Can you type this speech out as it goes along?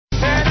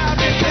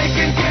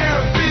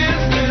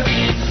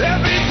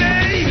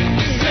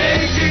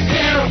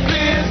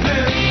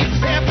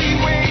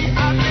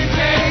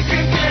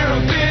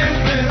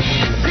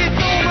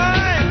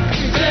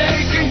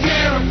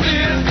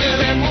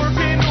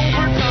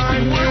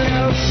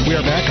We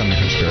are back. I'm your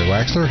host, Barry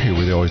Waxler, here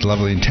with the always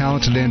lovely and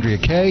talented Andrea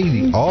Kay,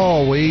 the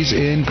always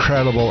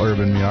incredible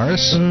Urban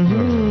Miaris.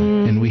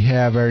 And we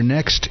have our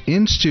next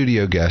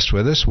in-studio guest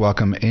with us.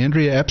 Welcome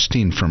Andrea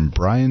Epstein from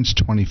Brian's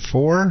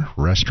 24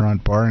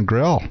 Restaurant, Bar, and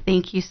Grill.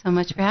 Thank you so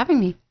much for having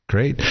me.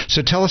 Great.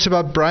 So tell us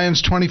about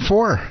Brian's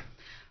 24.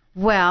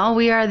 Well,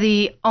 we are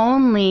the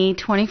only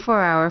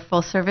 24-hour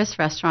full-service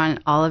restaurant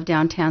in all of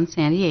downtown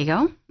San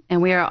Diego.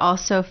 And we are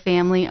also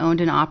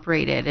family-owned and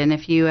operated. And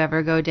if you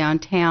ever go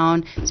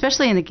downtown,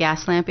 especially in the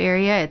Gaslamp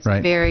area, it's a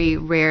very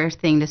rare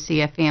thing to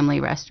see a family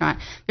restaurant.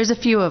 There's a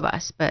few of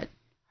us, but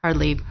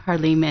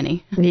hardly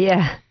many.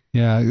 Yeah.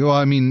 Yeah, well,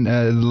 I mean,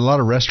 a lot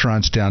of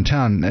restaurants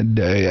downtown,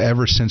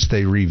 ever since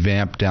they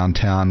revamped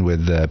downtown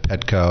with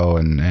Petco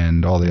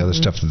and all the other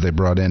stuff that they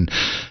brought in,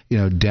 you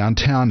know,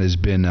 downtown has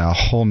been a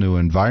whole new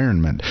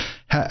environment.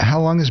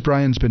 How long has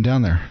Brian's been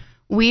down there?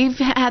 We've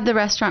had the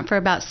restaurant for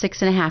about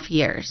 6.5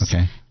 years.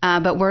 Okay.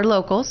 But we're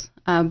locals,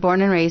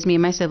 born and raised. Me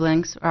and my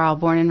siblings are all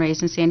born and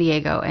raised in San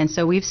Diego. And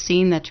so we've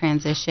seen the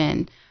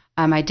transition.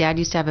 My dad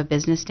used to have a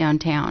business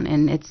downtown,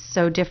 and it's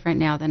so different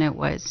now than it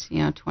was,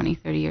 20,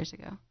 30 years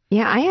ago.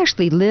 Yeah, I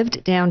actually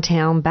lived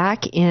downtown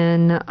back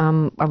in,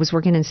 I was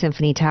working in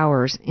Symphony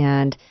Towers,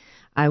 and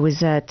I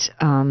was at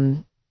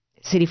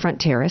Cityfront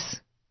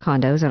Terrace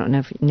condos. I don't know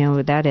if you know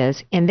what that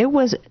is. And there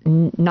was,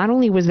 not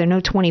only was there no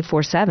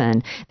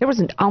 24/7, there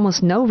was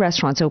almost no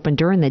restaurants open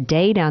during the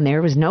day down there.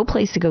 There was no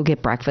place to go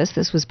get breakfast.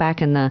 This was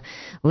back in the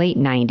late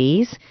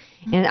 90s.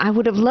 And I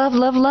would have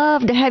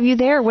loved to have you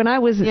there when I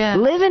was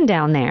living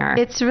down there.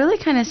 It's really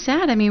kind of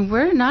sad. I mean,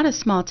 we're not a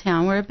small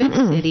town. We're a big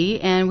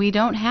city, and we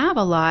don't have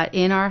a lot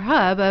in our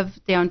hub of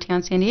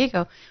downtown San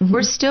Diego.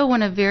 We're still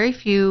one of very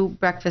few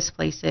breakfast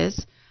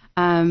places.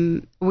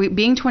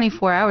 Being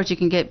 24 hours, you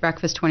can get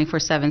breakfast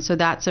 24/7, so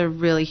that's a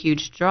really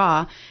huge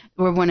draw.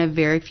 We're one of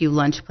very few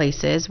lunch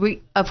places.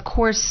 We, of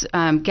course,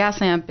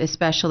 Gaslamp,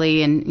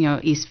 especially in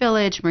East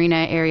Village,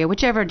 Marina area,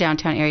 whichever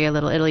downtown area,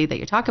 Little Italy that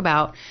you talk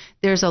about,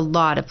 there's a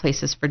lot of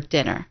places for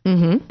dinner.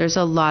 There's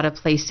a lot of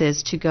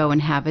places to go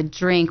and have a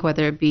drink,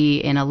 whether it be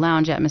in a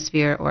lounge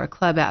atmosphere or a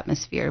club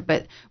atmosphere.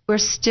 But we're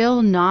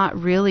still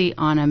not really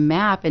on a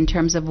map in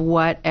terms of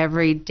what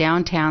every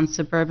downtown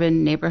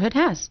suburban neighborhood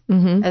has,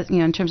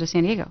 in terms of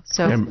San Diego.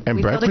 So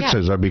and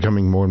breakfasts are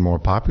becoming more and more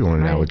popular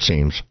now, it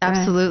seems.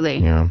 Absolutely.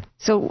 Yeah.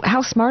 So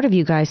how smart of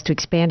you guys to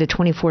expand to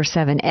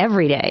 24/7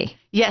 every day?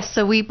 Yes,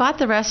 so we bought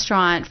the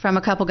restaurant from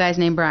a couple guys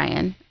named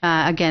Brian,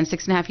 again,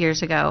 6.5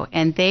 years ago,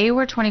 and they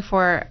were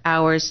 24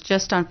 hours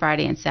just on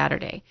Friday and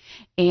Saturday.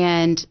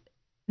 And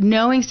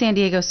knowing San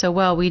Diego so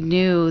well, we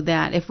knew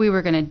that if we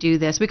were going to do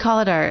this, we call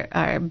it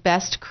our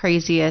best,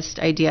 craziest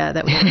idea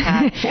that we ever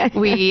had.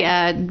 We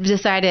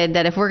decided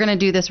that if we're going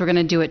to do this, we're going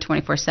to do it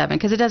 24/7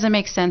 because it doesn't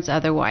make sense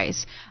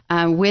otherwise.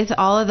 With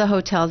all of the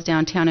hotels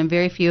downtown and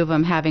very few of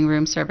them having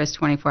room service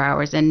 24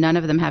 hours and none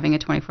of them having a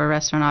 24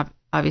 restaurant,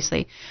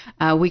 obviously,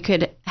 we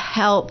could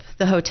help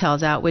the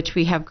hotels out, which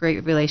we have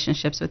great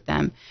relationships with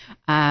them.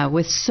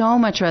 With so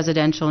much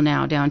residential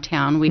now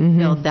downtown, we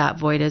filled that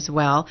void as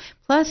well.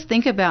 Plus,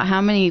 think about how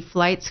many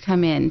flights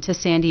come in to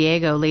San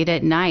Diego late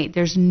at night.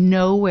 There's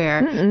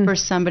nowhere for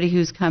somebody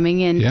who's coming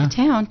into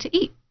town to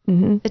eat.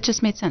 It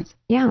just made sense.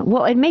 Yeah,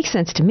 well, it makes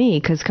sense to me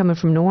because coming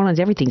from New Orleans,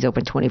 everything's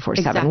open 24/7.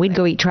 Exactly. We'd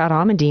go eat trout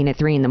almondine at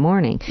 3 in the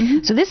morning.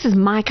 So this is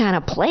my kind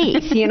of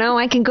place.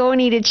 I can go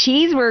and eat a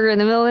cheeseburger in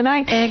the middle of the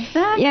night.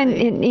 Exactly.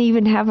 And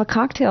even have a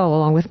cocktail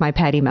along with my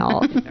patty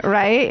melt,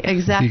 right?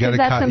 Exactly. You got a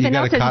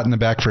cot in the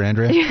back for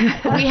Andrea?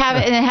 We have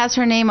it, and it has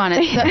her name on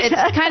it. So it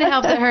kind of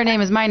helps that her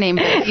name is my name.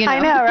 But, I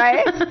know,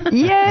 right?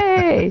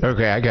 Yay!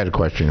 Okay, I got a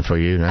question for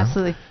you now.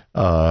 Absolutely.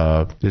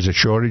 There's a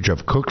shortage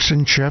of cooks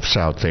and chefs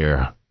out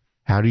there.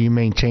 How do you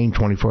maintain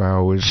 24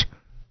 hours?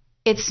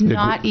 It's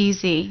not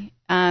easy.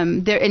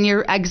 And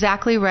you're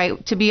exactly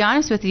right. To be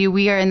honest with you,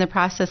 we are in the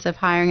process of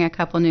hiring a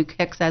couple new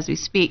cooks as we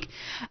speak.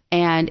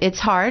 And it's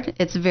hard.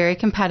 It's very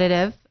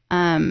competitive.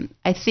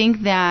 I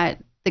think that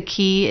the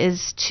key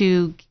is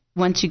to,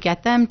 once you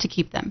get them, to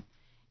keep them.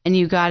 And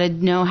you got to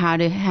know how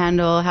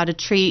to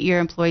treat your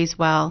employees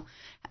well.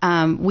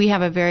 We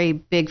have a very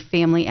big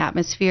family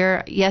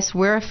atmosphere. Yes,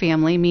 we're a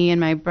family, me and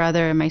my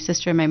brother and my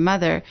sister and my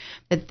mother,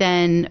 but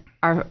then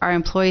our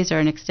employees are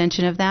an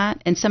extension of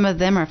that, and some of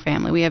them are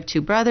family. We have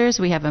 2 brothers,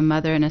 we have a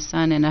mother and a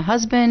son and a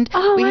husband.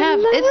 Oh,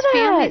 It's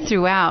family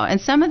throughout,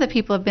 and some of the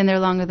people have been there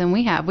longer than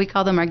we have. We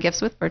call them our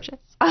gifts with purchase.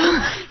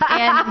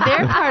 And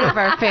they're part of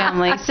our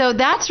family. So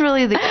that's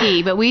really the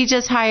key. But we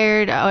just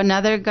hired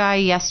another guy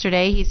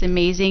yesterday. He's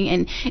amazing,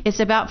 and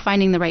it's about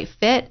finding the right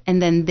fit,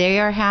 and then they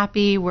are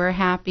happy, we're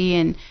happy,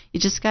 and you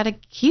just got to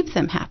keep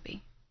them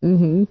happy.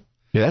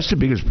 Yeah, that's the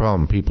biggest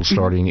problem. People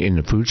starting in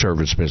the food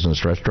service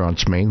business,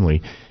 restaurants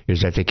mainly,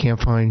 is that they can't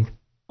find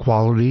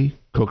quality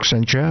cooks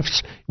and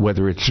chefs,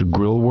 whether it's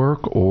grill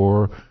work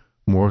or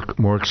more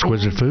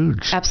exquisite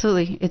foods.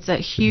 Absolutely. It's a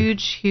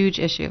huge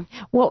issue.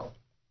 Well,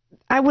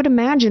 I would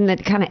imagine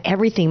that kind of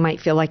everything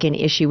might feel like an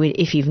issue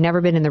if you've never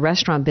been in the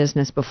restaurant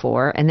business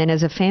before. And then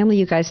as a family,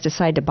 you guys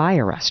decide to buy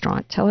a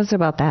restaurant. Tell us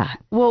about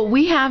that. Well,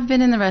 we have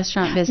been in the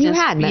restaurant business. You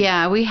had?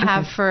 Yeah, we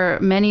have for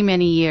many,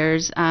 many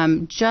years.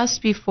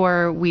 Just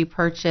before we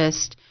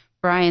purchased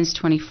Brian's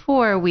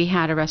 24, we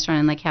had a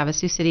restaurant in Lake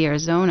Havasu City,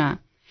 Arizona.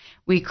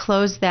 We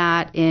closed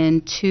that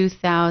in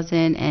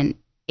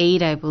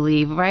 2008, I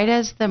believe, right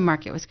as the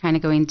market was kind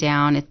of going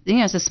down.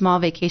 It's a small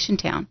vacation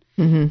town.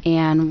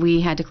 And we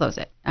had to close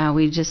it.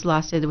 We just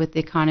lost it with the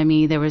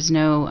economy. There was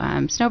no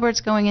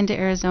snowbirds going into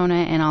Arizona,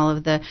 and all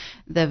of the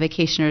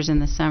vacationers in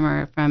the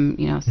summer from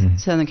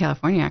Southern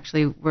California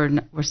actually were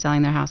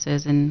selling their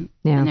houses and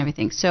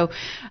everything. So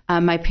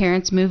my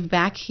parents moved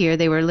back here.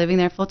 They were living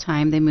there full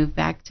time. They moved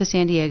back to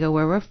San Diego,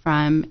 where we're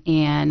from,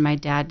 and my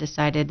dad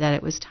decided that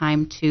it was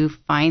time to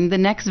find the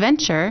next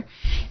venture.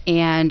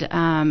 And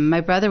my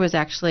brother was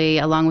actually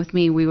along with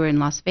me. We were in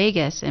Las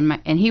Vegas,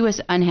 and he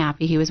was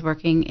unhappy. He was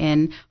working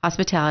in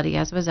hospitality,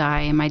 as was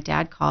I, and my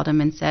dad called him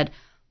and said,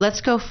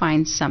 let's go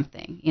find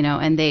something,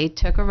 and they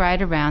took a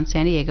ride around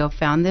San Diego,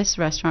 found this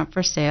restaurant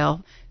for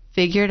sale,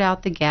 figured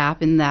out the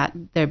gap in that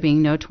there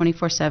being no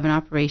 24/7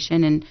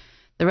 operation, and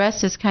the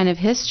rest is kind of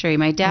history.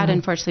 My dad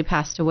unfortunately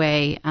passed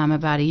away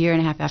about a year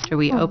and a half after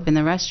we opened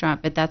the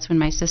restaurant, but that's when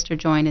my sister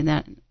joined, and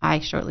then I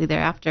shortly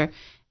thereafter,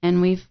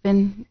 and we've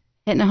been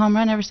hitting a home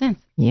run ever since.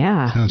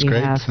 Yeah. Sounds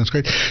great. Sounds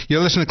great.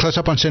 You're listening to Close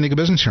Up on San Diego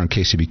Business here on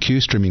KCBQ,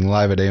 streaming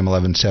live at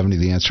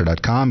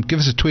AM1170theanswer.com. Give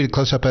us a tweet at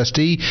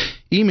CloseUpSD.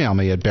 Email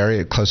me at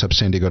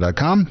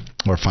Barry@CloseUpSanDiego.com,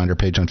 or find our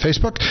page on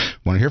Facebook.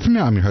 Want to hear from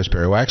you? I'm your host,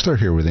 Barry Waxler,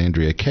 here with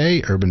Andrea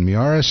Kay, Urban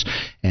Miaris,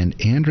 and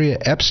Andrea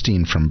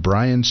Epstein from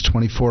Brian's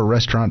 24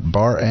 Restaurant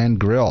Bar and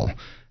Grill.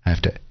 I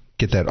have to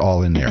get that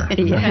all in there.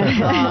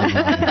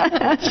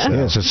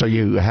 So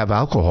you have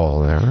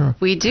alcohol there.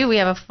 We do. We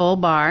have a full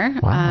bar.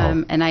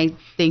 Wow. And I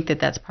think that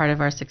that's part of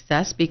our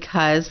success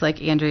because,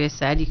 like Andrea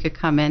said, you could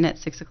come in at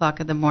 6 o'clock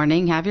in the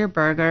morning, have your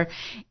burger,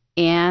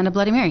 and a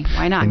Bloody Mary.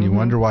 Why not? And you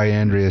wonder why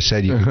Andrea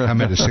said you could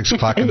come in at 6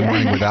 o'clock in the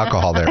morning with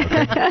alcohol there,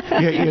 okay?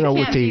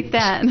 Can't beat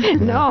that.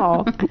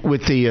 No.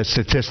 With the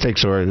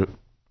statistics, or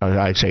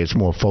I'd say it's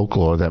more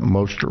folklore, that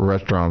most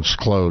restaurants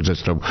close.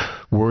 It's the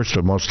worst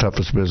or most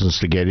toughest business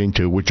to get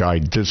into, which I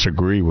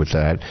disagree with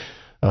that.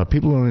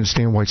 People don't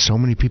understand why so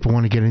many people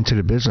want to get into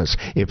the business.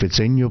 If it's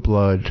in your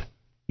blood,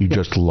 you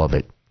just love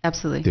it.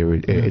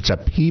 Absolutely. It's a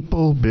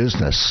people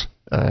business.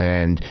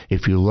 And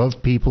if you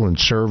love people and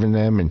serving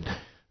them, and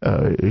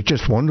it's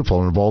just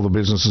wonderful. And of all the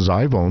businesses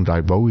I've owned,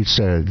 I've always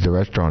said the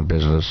restaurant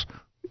business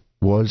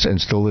was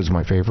and still is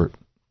my favorite.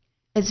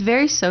 It's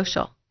very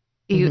social.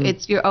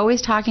 You're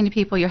always talking to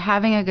people. You're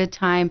having a good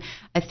time.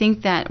 I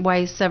think that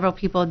why several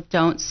people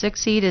don't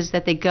succeed is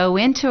that they go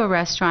into a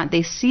restaurant,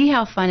 they see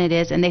how fun it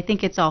is, and they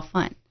think it's all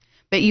fun.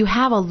 But you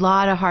have a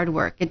lot of hard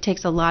work. It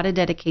takes a lot of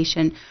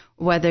dedication,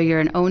 whether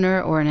you're an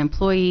owner or an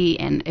employee.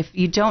 And if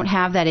you don't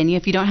have that in you,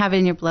 if you don't have it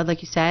in your blood,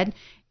 like you said,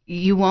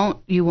 you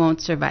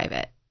won't survive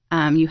it.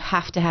 You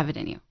have to have it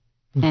in you,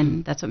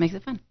 and that's what makes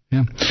it fun.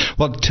 Yeah.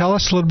 Well, tell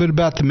us a little bit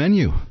about the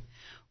menu.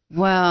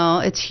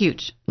 Well, it's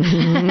huge.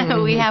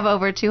 We have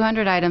over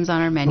 200 items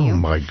on our menu. Oh,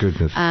 my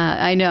goodness.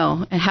 I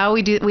know. And how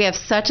we do, we have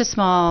such a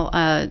small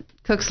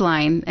cook's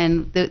line,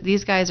 and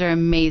these guys are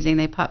amazing.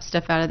 They pop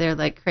stuff out of there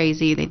like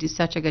crazy. They do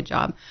such a good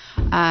job.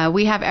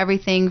 We have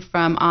everything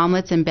from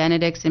omelets and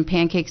Benedicts and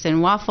pancakes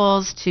and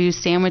waffles to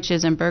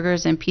sandwiches and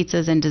burgers and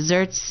pizzas and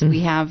desserts.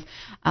 We have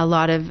a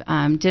lot of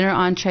dinner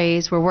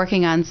entrees. We're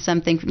working on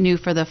something new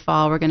for the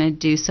fall. We're going to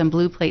do some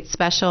blue plate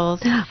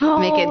specials, make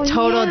it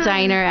total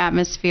diner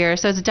atmosphere.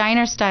 So it's a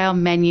diner-style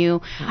menu.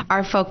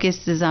 Our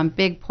focus is on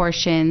big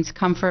portions,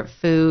 comfort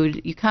food.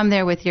 You come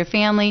there with your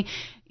family.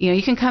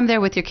 You can come there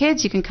with your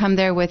kids. You can come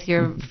there with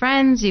your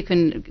friends.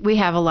 We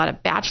have a lot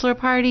of bachelor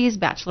parties,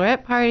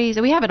 bachelorette parties.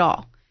 We have it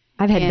all.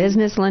 I've had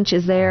business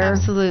lunches there.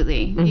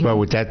 Absolutely. Well,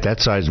 with that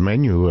size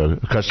menu, a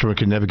customer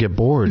can never get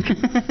bored.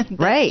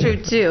 Right. True,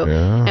 too.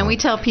 Yeah. And we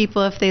tell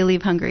people if they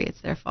leave hungry, it's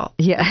their fault.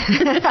 Yeah.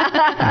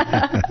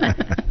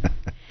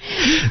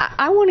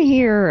 I want to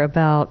hear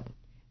about,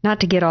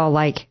 not to get all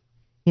like,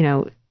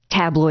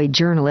 tabloid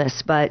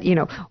journalists, but,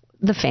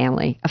 the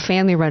family, a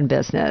family-run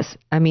business.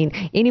 I mean,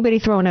 anybody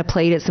throwing a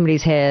plate at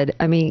somebody's head,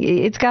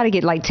 it's got to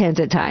get like tense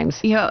at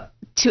times.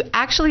 To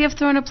actually have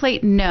thrown a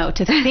plate, no.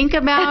 To think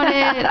about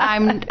it,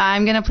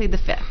 I'm going to plead the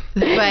fifth.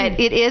 But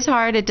it is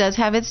hard. It does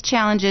have its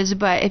challenges.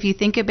 But if you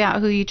think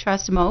about who you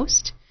trust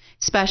most,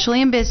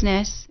 especially in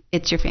business,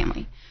 it's your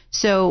family.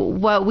 So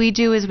what we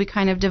do is we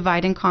kind of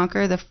divide and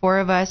conquer. The four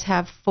of us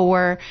have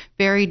four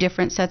very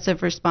different sets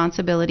of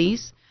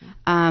responsibilities.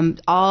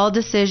 All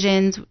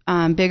decisions,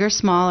 big or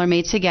small, are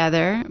made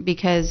together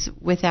because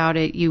without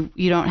it, you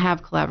don't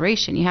have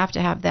collaboration. You have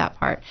to have that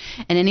part.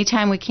 And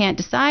anytime we can't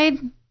decide,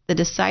 the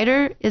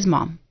decider is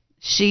Mom.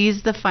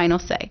 She's the final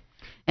say,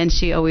 and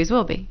she always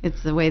will be.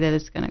 It's the way that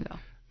it's going to go.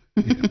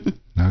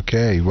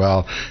 Okay,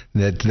 well,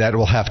 that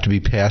will have to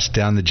be passed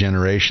down the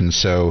generations,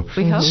 so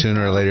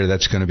sooner or later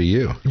that's going to be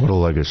you. What a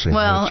legacy.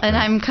 Well, and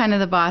I'm kind of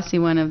the bossy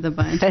one of the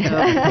bunch, so it's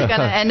going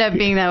to end up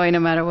being that way no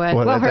matter what.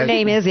 Well, her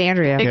name is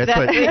Andrea.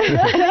 Exactly.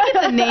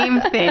 It's a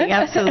name thing,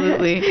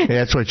 absolutely. Yeah,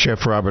 that's what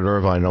Chef Robert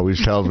Irvine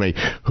always tells me.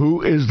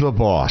 Who is the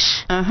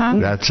boss?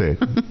 That's it.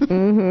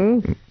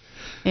 Mm-hmm.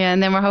 Yeah,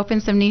 and then we're hoping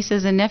some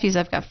nieces and nephews.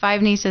 I've got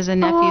 5 nieces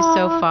and nephews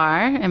so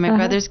far, and my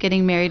brother's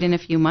getting married in a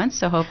few months,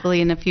 so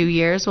hopefully in a few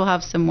years we'll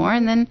have some more.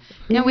 And then,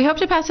 we hope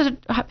to pass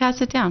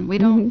it down. We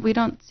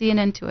don't see an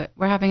end to it.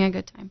 We're having a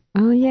good time.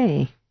 Oh,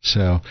 yay.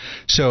 So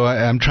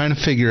I'm trying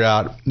to figure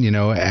out,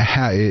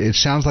 how it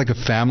sounds like a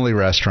family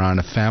restaurant,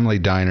 a family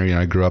diner.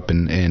 I grew up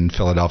in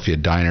Philadelphia.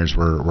 Diners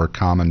were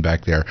common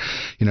back there.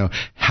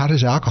 How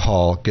does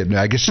alcohol get?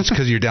 I guess it's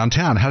because you're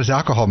downtown. How does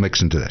alcohol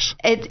mix into this?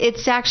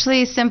 It's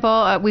actually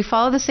simple. We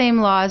follow the same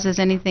laws as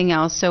anything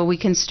else, so we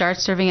can start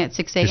serving at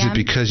 6 a.m. Is it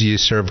because you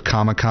serve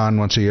Comic-Con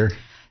once a year?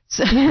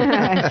 So,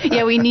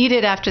 yeah, we need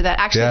it after that.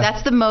 Actually,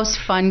 that's the most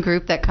fun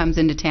group that comes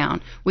into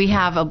town. We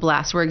have a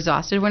blast. We're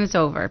exhausted when it's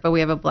over, but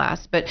we have a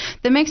blast. But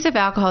the mix of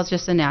alcohol is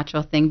just a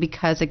natural thing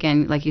because,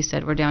 again, like you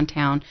said, we're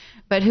downtown.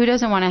 But who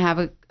doesn't want to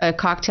have a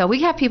cocktail?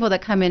 We have people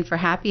that come in for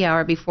happy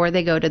hour before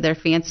they go to their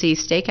fancy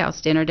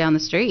steakhouse dinner down the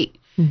street.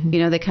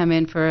 Mm-hmm. They come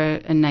in for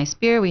a nice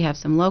beer. We have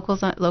some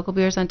local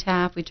beers on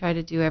tap. We try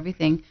to do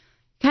everything.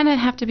 Kind of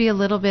have to be a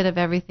little bit of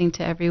everything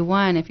to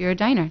everyone if you're a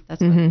diner.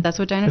 That's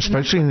what diners are.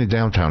 Especially in the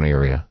downtown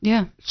area.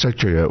 Yeah.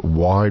 Such a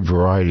wide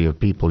variety of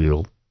people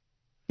you'll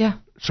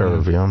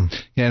serve. Yeah.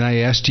 And I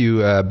asked you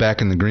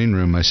back in the green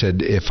room, I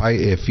said,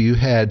 if you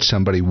had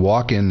somebody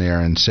walk in there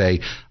and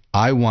say,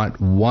 I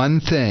want one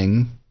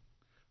thing,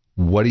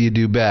 what do you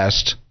do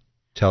best?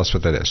 Tell us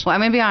what that is. Well, I'm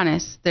going to be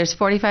honest. There's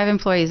 45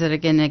 employees that are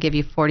going to give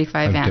you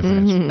 45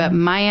 answers. But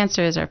my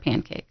answer is our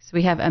pancakes.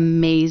 We have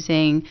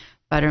amazing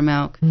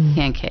buttermilk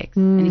pancakes,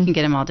 and you can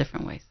get them all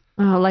different ways.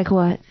 Oh, like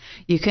what?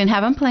 You can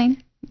have them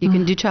plain. You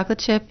can do chocolate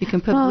chip. You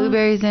can put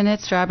blueberries in it,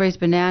 strawberries,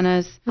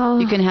 bananas.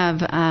 You can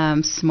have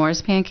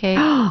s'mores pancakes,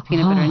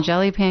 peanut butter and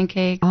jelly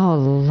pancakes. Oh,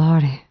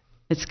 Lordy.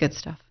 It's good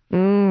stuff.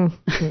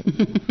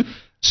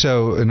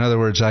 So, in other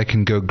words, I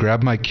can go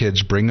grab my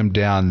kids, bring them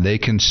down. They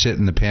can sit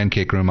in the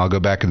pancake room. I'll go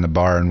back in the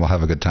bar, and we'll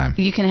have a good time.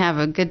 You can have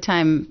a good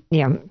time.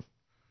 Yeah.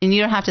 And you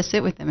don't have to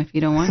sit with them if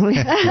you don't want to.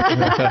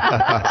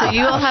 So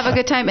you will have a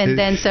good time, and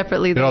then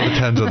separately. It all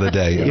depends on the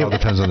day. It all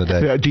depends on the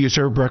day. Do you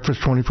serve breakfast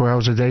 24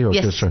 hours a day? Or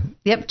yes. Just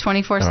Yep,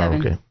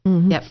 24/7. Oh,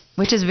 okay. Yep,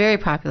 which is very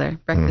popular,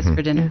 breakfast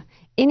for dinner.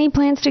 Any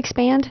plans to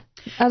expand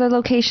other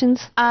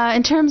locations?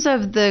 In terms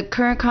of the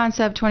current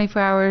concept,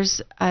 24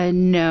 hours,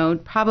 no,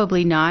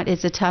 probably not.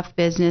 It's a tough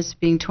business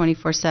being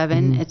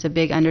 24/7. It's a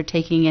big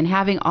undertaking, and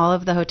having all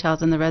of the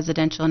hotels and the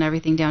residential and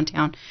everything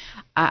downtown,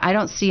 I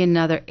don't see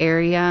another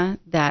area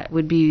that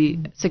would be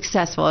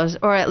successful,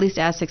 or at least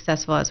as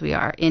successful as we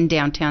are in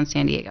downtown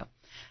San Diego.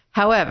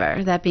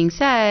 However, that being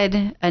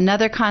said,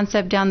 another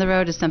concept down the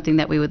road is something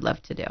that we would love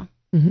to do.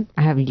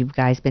 Have you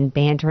guys been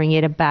bantering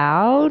it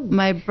about?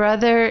 My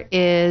brother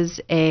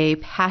is a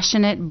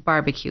passionate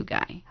barbecue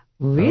guy.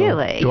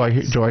 Really? Do I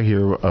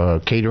hear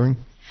catering?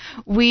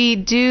 We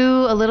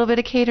do a little bit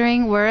of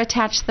catering. We're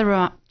attached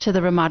to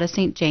the Ramada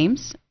St.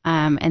 James,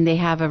 and they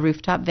have a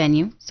rooftop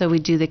venue, so we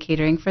do the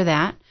catering for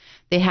that.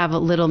 They have a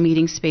little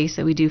meeting space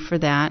that we do for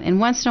that. And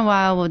once in a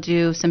while, we'll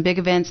do some big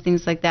events,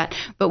 things like that.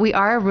 But we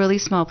are a really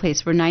small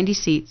place. We're 90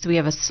 seats. We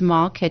have a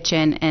small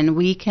kitchen, and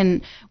we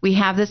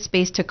have the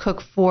space to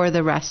cook for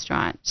the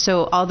restaurant.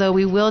 So although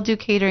we will do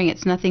catering,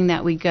 it's nothing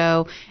that we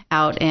go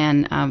out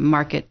and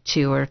market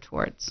to or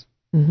towards.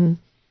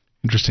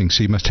 Interesting.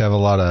 So you must have a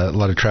lot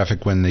of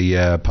traffic when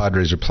the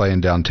Padres are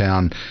playing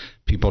downtown.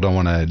 People don't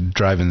want to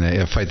drive and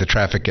fight the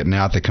traffic getting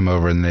out. They come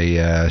over and they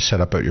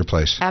set up at your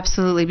place.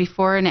 Absolutely.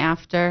 Before and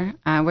after.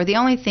 We're the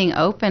only thing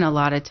open a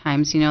lot of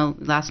times.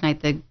 Last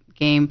night the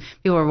game,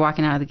 people were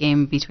walking out of the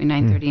game between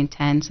 9:30 and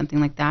 10, something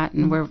like that.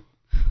 And we're,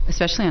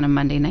 especially on a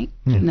Monday night,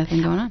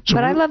 nothing going on.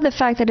 But I love the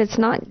fact that it's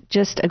not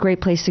just a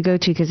great place to go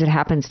to because it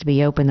happens to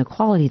be open. The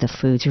quality of the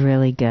food's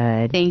really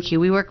good. Thank you.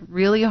 We work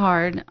really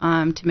hard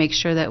to make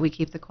sure that we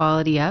keep the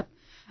quality up.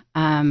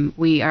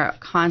 We are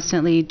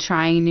constantly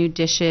trying new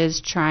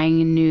dishes,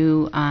 trying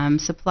new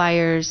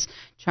suppliers,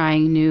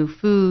 trying new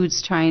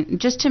foods, trying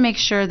just to make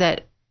sure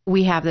that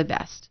we have the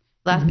best.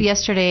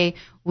 Yesterday,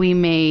 we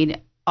made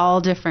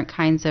all different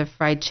kinds of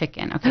fried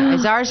chicken. Okay,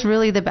 is ours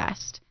really the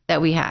best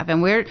that we have?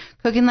 And we're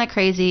cooking like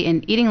crazy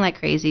and eating like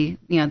crazy.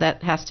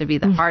 That has to be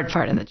the hard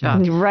part of the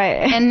job.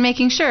 Right. And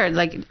making sure,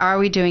 are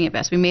we doing it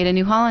best? We made a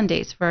new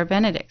hollandaise for our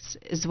Benedicts.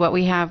 Is what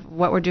we have,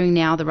 what we're doing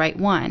now, the right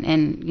one?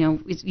 And,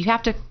 you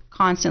have to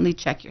constantly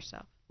check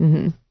yourself.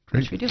 Great.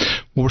 Which we do.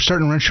 Well, we're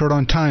starting to run short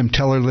on time.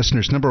 Tell our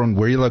listeners, number one,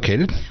 where are you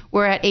located?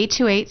 We're at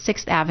 828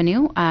 6th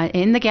Avenue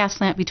in the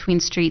Gaslamp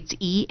between streets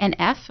E and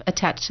F,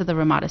 attached to the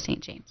Ramada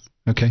St. James.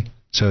 Okay.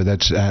 So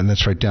that's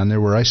right down there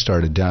where I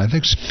started. Down, I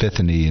think it's 5th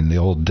and E in the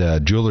old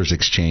Jewelers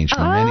Exchange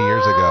from many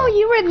years ago. Oh,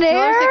 you were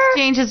there? Jewelers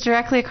Exchange is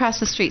directly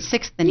across the street,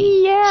 6th and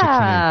E.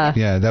 Yeah.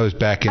 Yeah, that was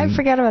back in... I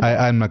forgot about that.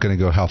 I'm not going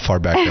to go how far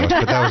back that was,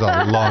 but that was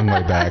a long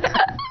way back.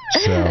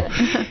 So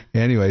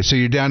anyway, so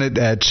you're down at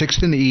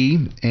 6th and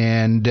E,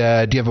 and do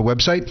you have a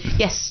website?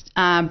 Yes,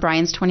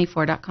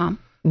 Brian's24.com.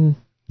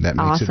 That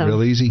makes Awesome. it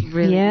real easy.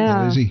 Really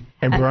Yeah. Real easy.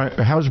 And Brian,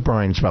 how's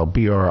Brian spelled?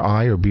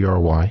 B-R-I or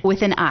B-R-Y?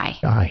 With an I.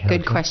 I,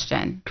 Good okay.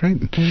 question. Great.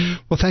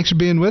 Well, thanks for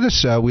being with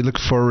us. We look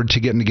forward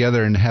to getting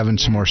together and having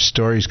some more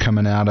stories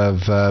coming out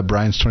of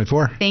Brian's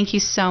 24. Thank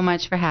you so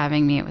much for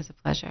having me. It was a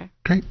pleasure.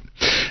 Great.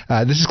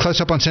 This is Close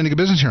Up on San Diego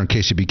Business here on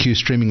KCBQ,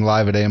 streaming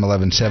live at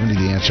AM1170,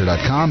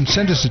 theanswer.com.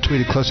 Send us a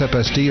tweet at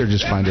CloseUpSD or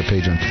just find our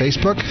page on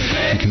Facebook.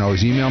 You can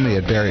always email me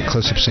at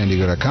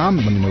barry@closeupsandiego.com.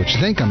 Let me know what you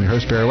think. I'm your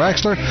host, Barry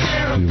Waxler.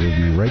 We will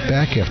be right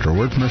back after a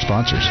word from our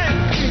sponsors.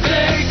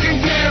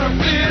 Taking care of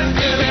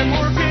business and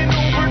working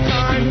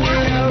overtime.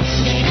 What else?